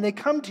anybody. And when they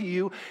come to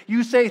you,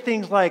 you say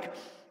things like,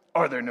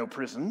 are there no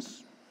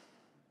prisons?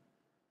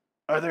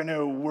 Are there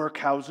no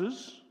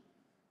workhouses?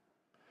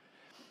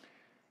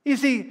 You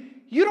see,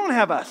 you don't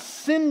have a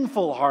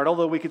sinful heart,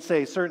 although we could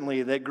say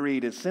certainly that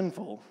greed is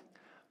sinful.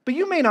 But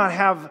you may not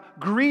have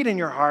greed in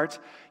your heart.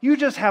 You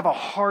just have a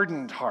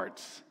hardened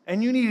heart.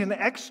 And you need an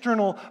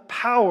external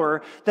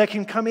power that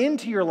can come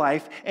into your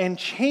life and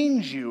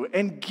change you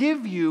and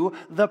give you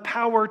the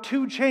power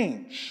to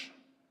change.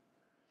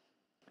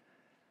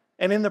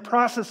 And in the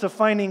process of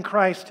finding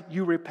Christ,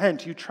 you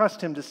repent, you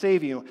trust him to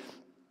save you.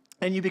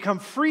 And you become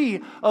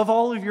free of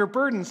all of your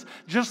burdens,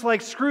 just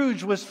like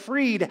Scrooge was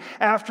freed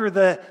after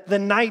the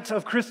night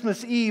of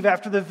Christmas Eve,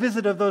 after the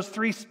visit of those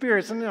three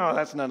spirits. And no,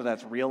 none of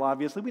that's real,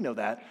 obviously. We know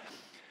that.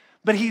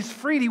 But he's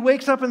freed. He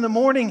wakes up in the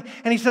morning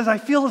and he says, I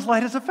feel as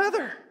light as a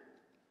feather.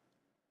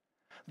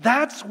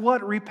 That's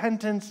what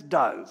repentance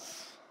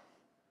does.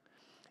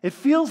 It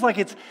feels like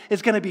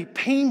it's going to be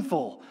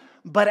painful,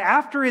 but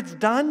after it's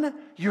done,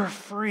 you're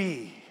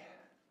free.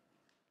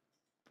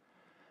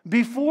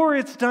 Before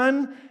it's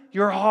done,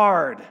 you're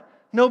hard.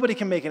 Nobody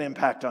can make an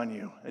impact on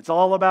you. It's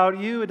all about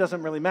you. It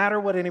doesn't really matter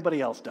what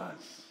anybody else does.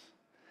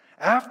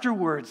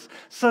 Afterwards,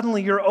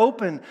 suddenly you're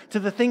open to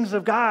the things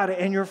of God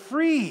and you're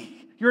free.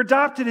 You're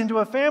adopted into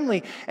a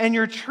family and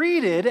you're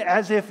treated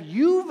as if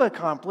you've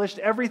accomplished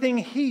everything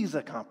He's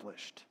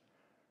accomplished.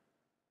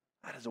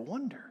 That is a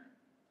wonder.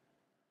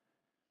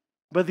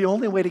 But the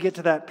only way to get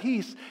to that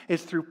peace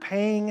is through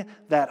paying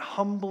that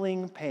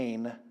humbling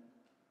pain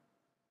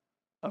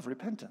of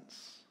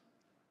repentance.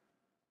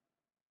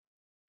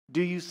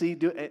 Do you see?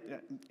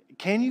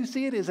 Can you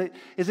see it?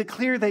 Is it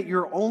clear that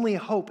your only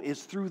hope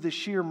is through the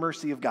sheer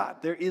mercy of God?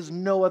 There is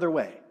no other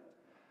way.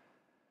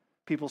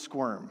 People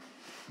squirm,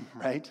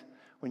 right?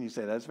 When you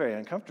say that, it's very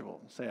uncomfortable.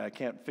 Say, I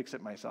can't fix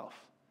it myself.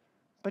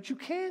 But you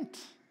can't.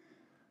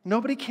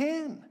 Nobody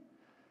can.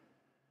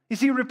 You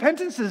see,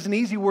 repentance is an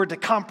easy word to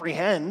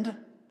comprehend,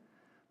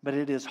 but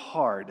it is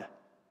hard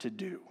to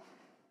do.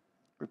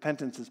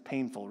 Repentance is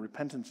painful.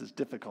 Repentance is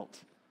difficult.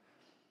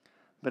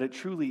 But it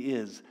truly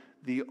is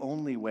the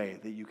only way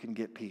that you can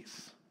get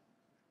peace.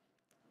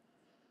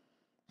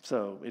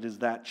 So it is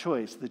that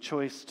choice, the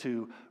choice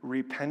to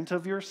repent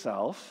of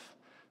yourself,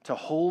 to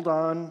hold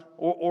on,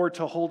 or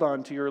to hold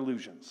on to your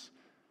illusions.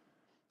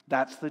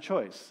 That's the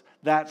choice.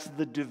 That's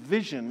the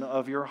division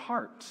of your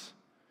heart.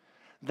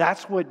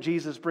 That's what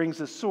Jesus brings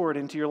a sword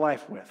into your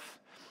life with.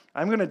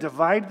 I'm going to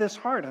divide this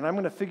heart, and I'm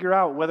going to figure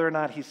out whether or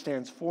not He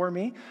stands for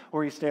me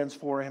or He stands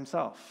for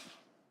Himself.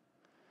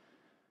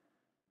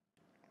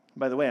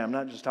 By the way, I'm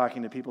not just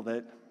talking to people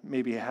that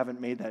maybe haven't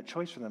made that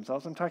choice for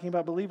themselves. I'm talking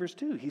about believers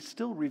too. He's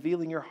still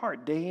revealing your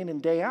heart day in and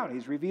day out.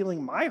 He's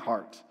revealing my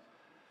heart.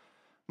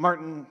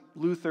 Martin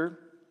Luther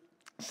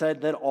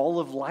said that all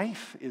of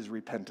life is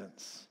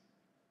repentance.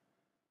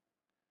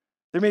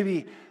 There may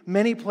be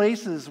many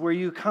places where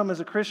you come as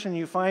a Christian,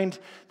 you find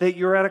that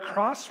you're at a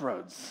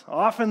crossroads.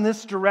 Often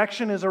this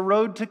direction is a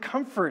road to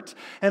comfort,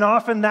 and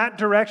often that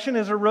direction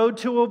is a road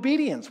to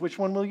obedience. Which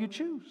one will you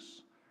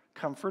choose?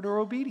 Comfort or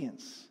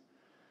obedience?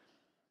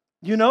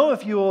 You know,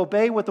 if you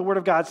obey what the Word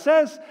of God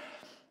says,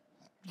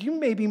 you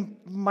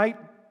might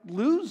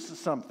lose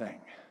something.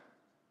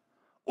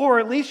 Or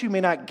at least you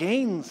may not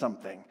gain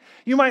something.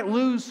 You might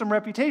lose some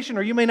reputation,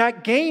 or you may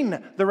not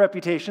gain the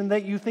reputation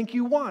that you think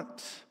you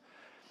want.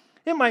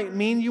 It might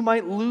mean you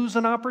might lose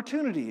an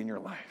opportunity in your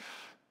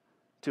life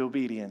to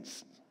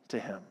obedience to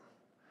Him.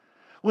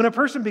 When a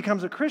person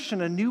becomes a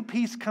Christian, a new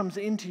peace comes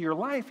into your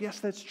life. Yes,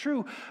 that's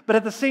true. But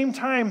at the same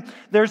time,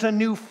 there's a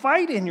new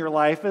fight in your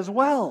life as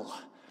well.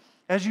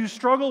 As you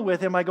struggle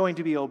with, am I going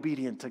to be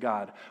obedient to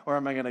God, or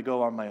am I going to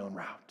go on my own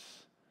route?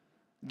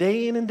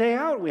 Day in and day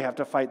out, we have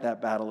to fight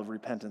that battle of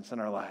repentance in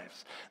our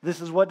lives. This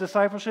is what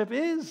discipleship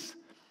is.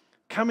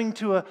 Coming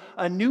to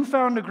a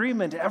newfound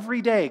agreement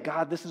every day.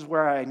 God, this is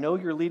where I know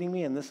you're leading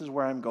me, and this is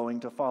where I'm going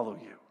to follow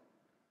you.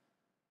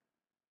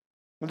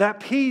 That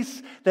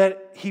peace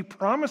that He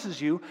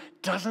promises you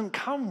doesn't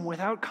come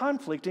without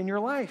conflict in your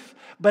life.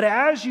 But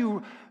as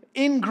you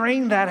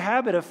ingrain that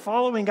habit of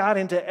following God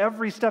into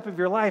every step of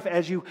your life,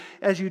 as you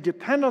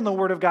depend on the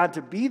Word of God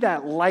to be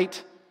that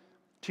light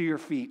to your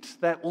feet,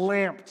 that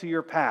lamp to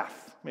your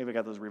path. Maybe I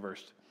got those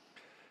reversed.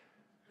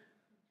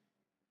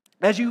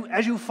 As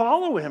you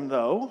follow Him,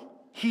 though,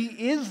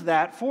 He is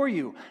that for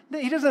you.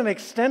 He doesn't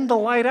extend the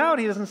light out.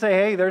 He doesn't say,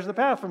 hey, there's the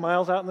path for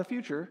miles out in the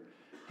future.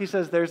 He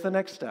says, there's the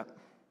next step.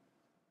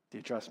 Do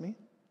you trust me?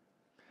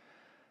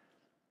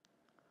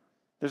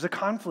 There's a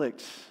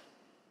conflict.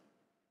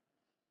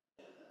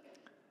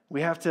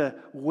 We have to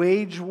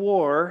wage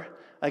war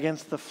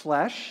against the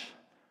flesh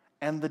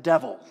and the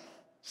devil.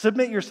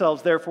 Submit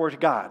yourselves, therefore, to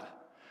God.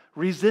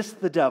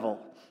 Resist the devil,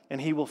 and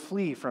he will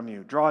flee from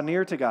you. Draw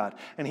near to God,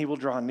 and He will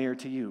draw near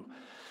to you.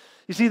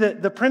 You see,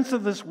 the prince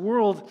of this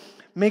world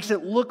makes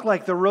it look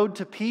like the road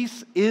to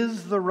peace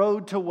is the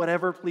road to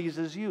whatever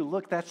pleases you.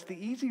 Look, that's the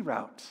easy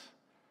route.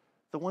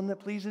 The one that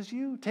pleases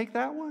you. Take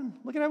that one.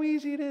 Look at how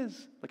easy it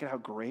is. Look at how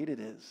great it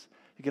is.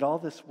 You get all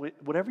this,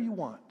 whatever you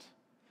want.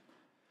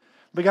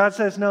 But God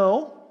says,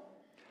 no,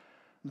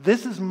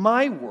 this is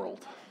my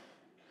world.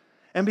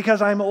 And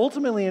because I'm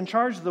ultimately in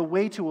charge, the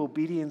way to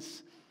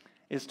obedience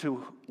is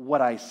to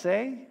what I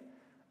say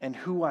and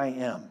who I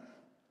am.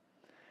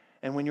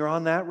 And when you're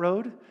on that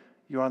road,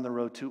 you're on the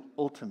road to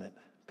ultimate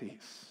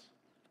peace.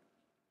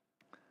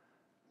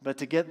 But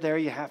to get there,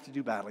 you have to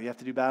do battle. You have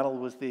to do battle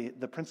with the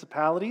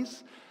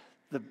principalities,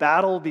 the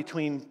battle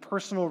between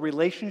personal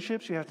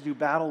relationships. You have to do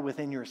battle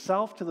within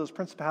yourself to those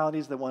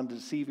principalities that want to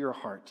deceive your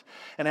heart.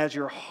 And as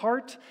your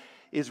heart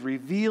is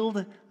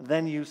revealed,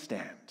 then you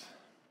stand.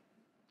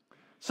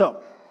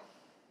 So,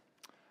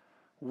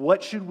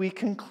 what should we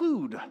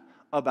conclude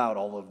about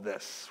all of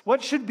this?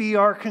 What should be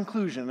our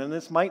conclusion? And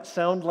this might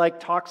sound like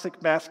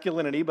toxic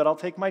masculinity, but I'll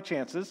take my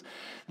chances.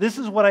 This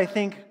is what I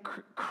think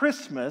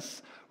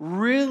Christmas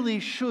really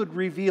should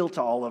reveal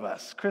to all of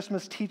us.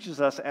 Christmas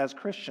teaches us as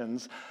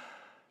Christians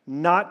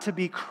not to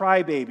be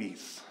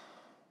crybabies,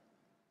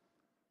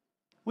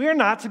 We are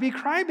not to be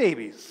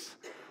crybabies.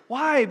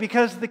 Why?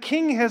 Because the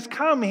king has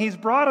come. He's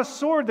brought a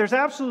sword. There's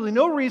absolutely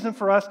no reason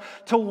for us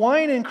to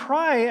whine and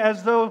cry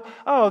as though,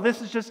 oh,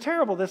 this is just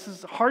terrible.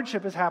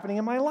 Hardship is happening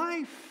in my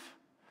life.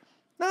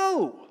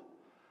 No.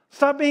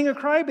 Stop being a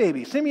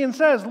crybaby. Simeon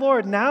says,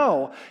 Lord,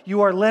 now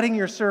you are letting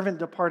your servant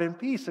depart in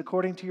peace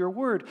according to your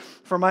word.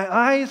 For my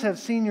eyes have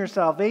seen your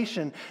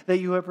salvation that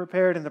you have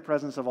prepared in the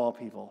presence of all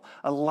people,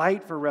 a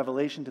light for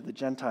revelation to the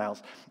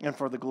Gentiles and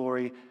for the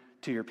glory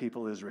to your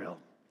people Israel.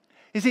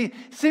 You see,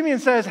 Simeon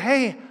says,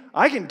 hey,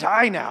 I can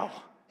die now.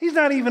 He's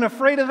not even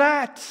afraid of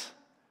that.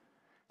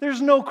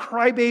 There's no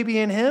crybaby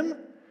in him.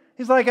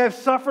 He's like, I've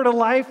suffered a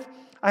life.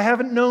 I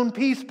haven't known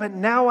peace, but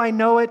now I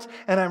know it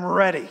and I'm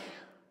ready.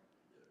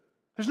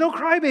 There's no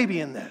crybaby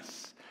in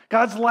this.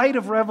 God's light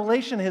of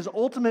revelation, his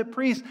ultimate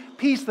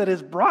peace that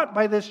is brought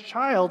by this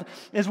child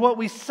is what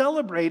we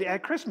celebrate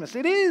at Christmas.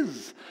 It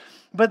is.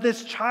 But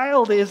this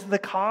child is the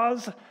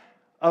cause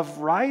of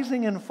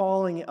rising and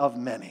falling of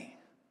many.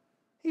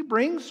 He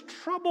brings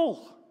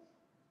trouble.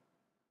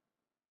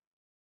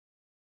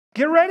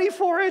 Get ready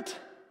for it.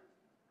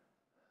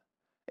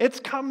 It's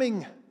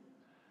coming.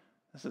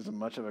 This isn't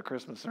much of a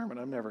Christmas sermon.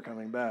 I'm never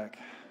coming back.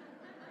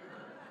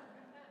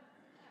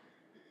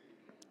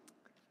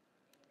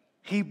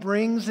 He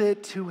brings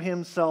it to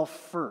himself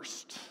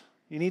first.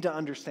 You need to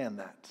understand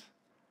that.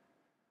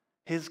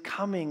 His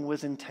coming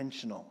was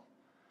intentional.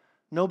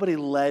 Nobody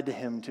led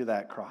him to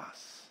that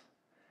cross.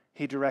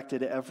 He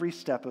directed every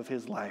step of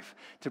his life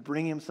to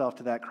bring himself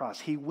to that cross.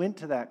 He went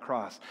to that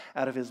cross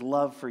out of his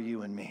love for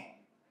you and me.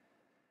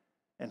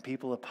 And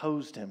people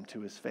opposed him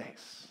to his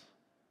face.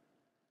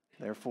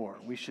 Therefore,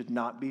 we should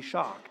not be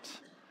shocked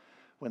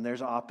when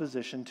there's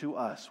opposition to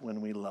us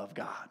when we love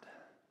God.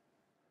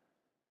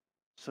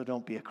 So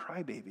don't be a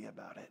crybaby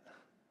about it.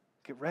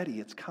 Get ready,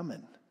 it's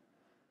coming.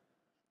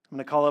 I'm going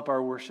to call up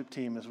our worship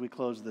team as we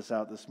close this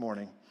out this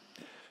morning.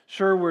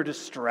 Sure, we're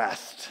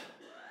distressed.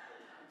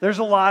 There's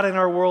a lot in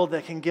our world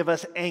that can give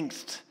us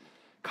angst,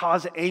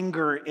 cause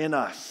anger in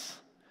us.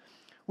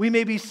 We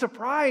may be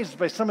surprised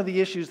by some of the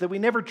issues that we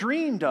never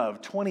dreamed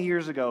of 20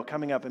 years ago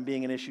coming up and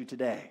being an issue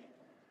today.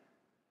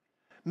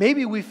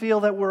 Maybe we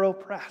feel that we're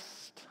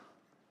oppressed,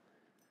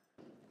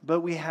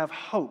 but we have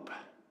hope.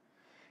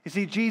 You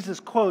see,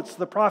 Jesus quotes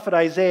the prophet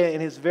Isaiah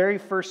in his very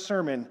first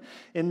sermon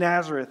in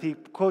Nazareth. He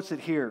quotes it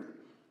here.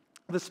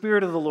 The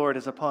Spirit of the Lord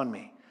is upon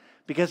me,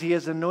 because he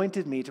has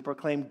anointed me to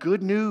proclaim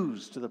good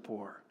news to the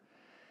poor.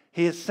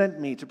 He has sent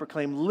me to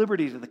proclaim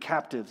liberty to the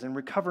captives and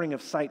recovering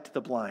of sight to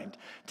the blind,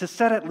 to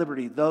set at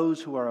liberty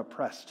those who are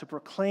oppressed, to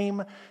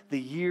proclaim the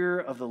year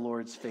of the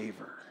Lord's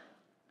favor.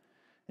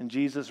 And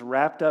Jesus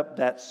wrapped up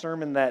that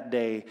sermon that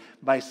day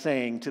by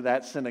saying to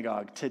that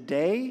synagogue,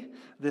 today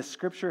this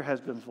scripture has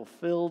been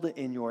fulfilled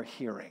in your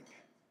hearing.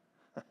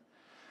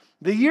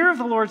 The year of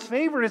the Lord's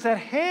favor is at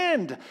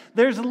hand.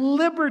 There's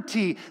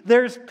liberty,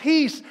 there's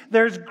peace,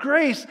 there's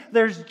grace,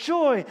 there's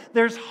joy,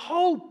 there's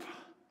hope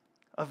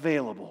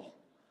available.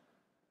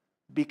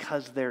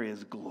 Because there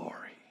is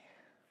glory.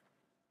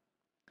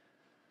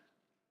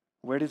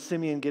 Where did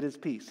Simeon get his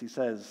peace? He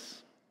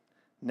says,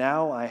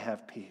 now I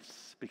have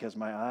peace because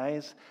my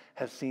eyes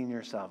have seen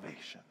your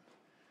salvation.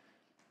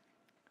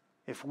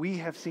 If we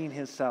have seen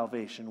his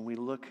salvation, we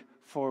look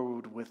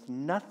forward with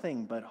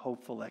nothing but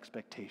hopeful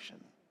expectation.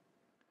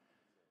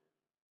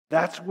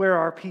 That's where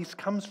our peace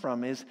comes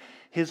from, is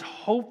his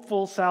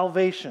hopeful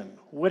salvation,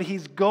 what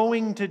he's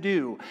going to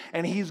do,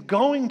 and he's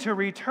going to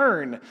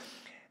return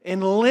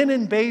in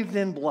linen bathed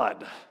in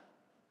blood.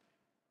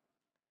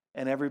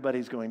 And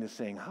everybody's going to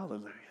sing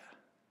hallelujah.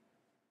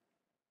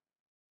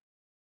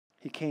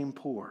 He came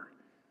poor.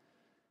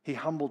 He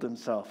humbled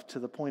himself to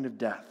the point of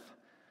death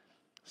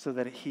so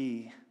that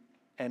he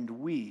and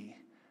we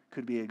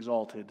could be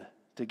exalted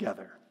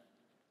together.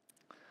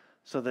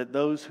 So that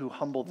those who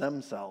humble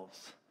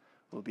themselves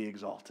will be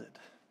exalted.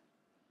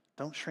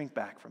 Don't shrink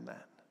back from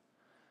that.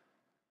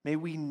 May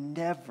we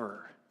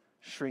never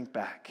shrink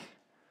back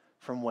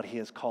from what he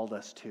has called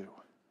us to.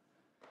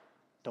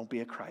 Don't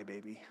be a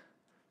crybaby.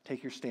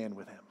 Take your stand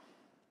with him.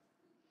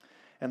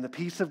 And the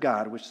peace of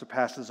God, which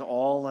surpasses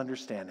all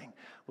understanding,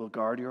 will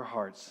guard your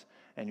hearts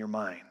and your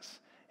minds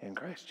in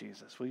Christ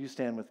Jesus. Will you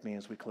stand with me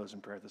as we close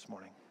in prayer this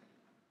morning?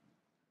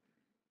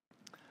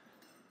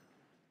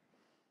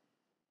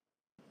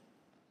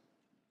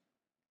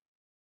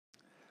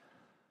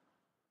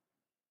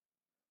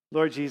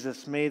 Lord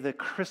Jesus, may the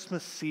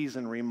Christmas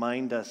season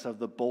remind us of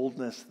the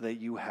boldness that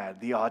you had,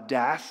 the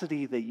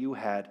audacity that you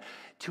had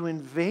to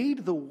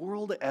invade the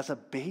world as a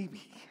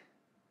baby.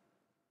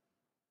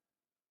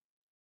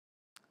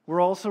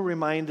 We're also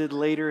reminded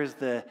later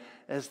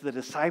as the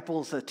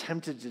disciples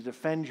attempted to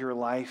defend your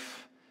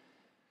life,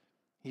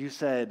 you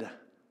said,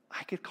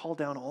 I could call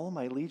down all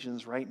my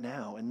legions right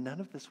now and none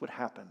of this would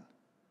happen.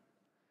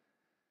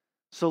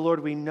 So Lord,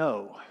 we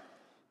know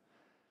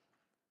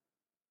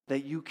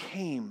that you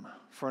came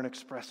for an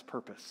express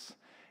purpose.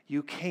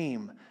 You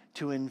came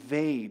to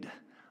invade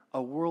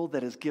a world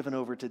that is given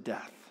over to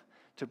death,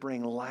 to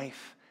bring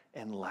life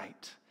and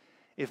light.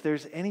 If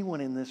there's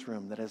anyone in this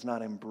room that has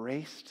not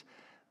embraced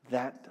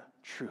that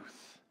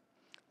truth.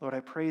 Lord, I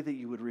pray that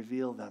you would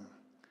reveal them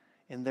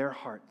in their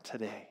heart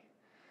today,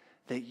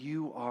 that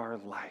you are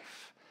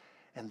life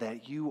and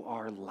that you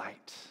are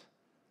light,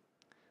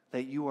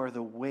 that you are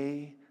the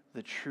way,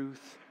 the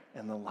truth,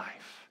 and the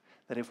life,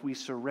 that if we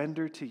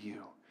surrender to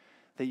you,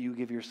 that you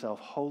give yourself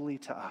wholly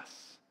to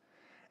us,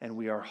 and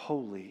we are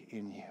holy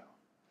in you.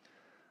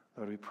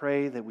 Lord, we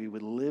pray that we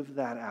would live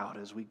that out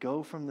as we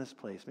go from this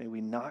place. May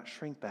we not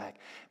shrink back.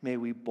 May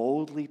we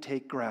boldly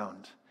take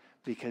ground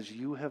because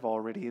you have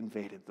already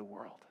invaded the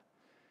world.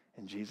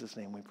 In Jesus'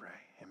 name we pray.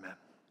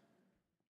 Amen.